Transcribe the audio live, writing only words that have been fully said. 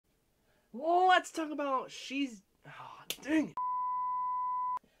Well, let's talk about dang it.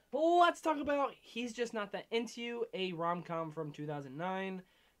 Well, let's talk about He's Just Not That Into You, a rom-com from 2009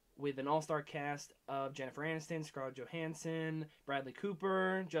 with an all-star cast of Jennifer Aniston, Scarlett Johansson, Bradley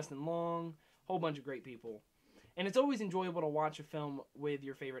Cooper, Justin Long, whole bunch of great people. And it's always enjoyable to watch a film with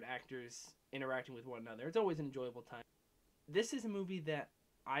your favorite actors interacting with one another. It's always an enjoyable time. This is a movie that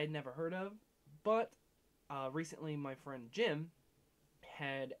I had never heard of, but recently my friend Jim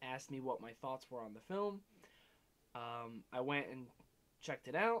had asked me what my thoughts were on the film. I went and checked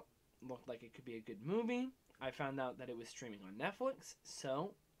it out. Looked like it could be a good movie. I found out that it was streaming on Netflix,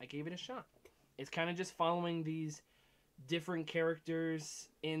 so I gave it a shot. It's kind of just following these different characters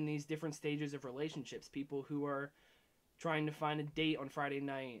in these different stages of relationships. People who are trying to find a date on Friday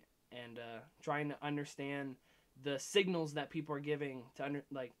night and trying to understand the signals that people are giving to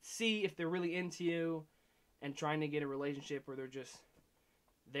see if they're really into you, and trying to get a relationship where they're just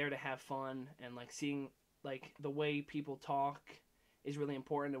there to have fun, and seeing the way people talk is really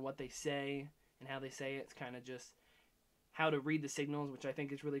important, and what they say and how they say it. It's kind of just how to read the signals, which I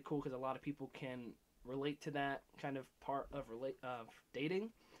think is really cool because a lot of people can relate to that kind of part of dating.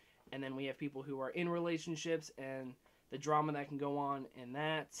 And then we have people who are in relationships and the drama that can go on in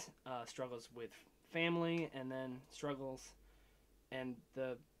that, struggles with family, and then struggles and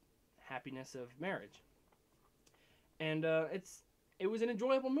the happiness of marriage. And it was an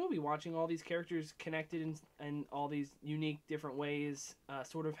enjoyable movie watching all these characters connected in all these unique different ways,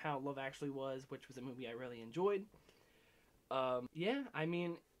 sort of how Love Actually was, which was a movie I really enjoyed. Yeah, I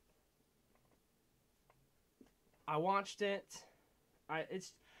mean, I watched it.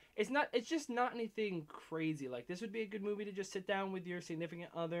 It's just not anything crazy. Like, this would be a good movie to just sit down with your significant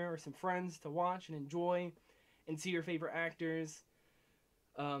other or some friends to watch and enjoy, and see your favorite actors.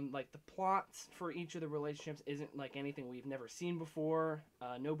 The plots for each of the relationships isn't like anything we've never seen before.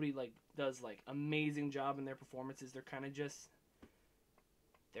 Nobody does amazing job in their performances. They're kind of just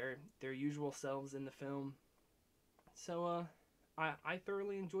their usual selves in the film. So I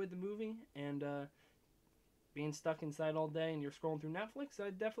thoroughly enjoyed the movie, and being stuck inside all day and you're scrolling through Netflix, I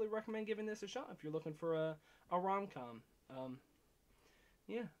definitely recommend giving this a shot if you're looking for a rom-com.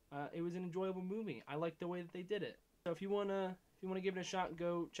 Yeah, it was an enjoyable movie. I liked the way that they did it. So if you wanna give it a shot,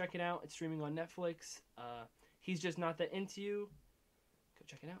 go check it out. It's streaming on Netflix. He's Just Not That Into You. Go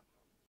check it out.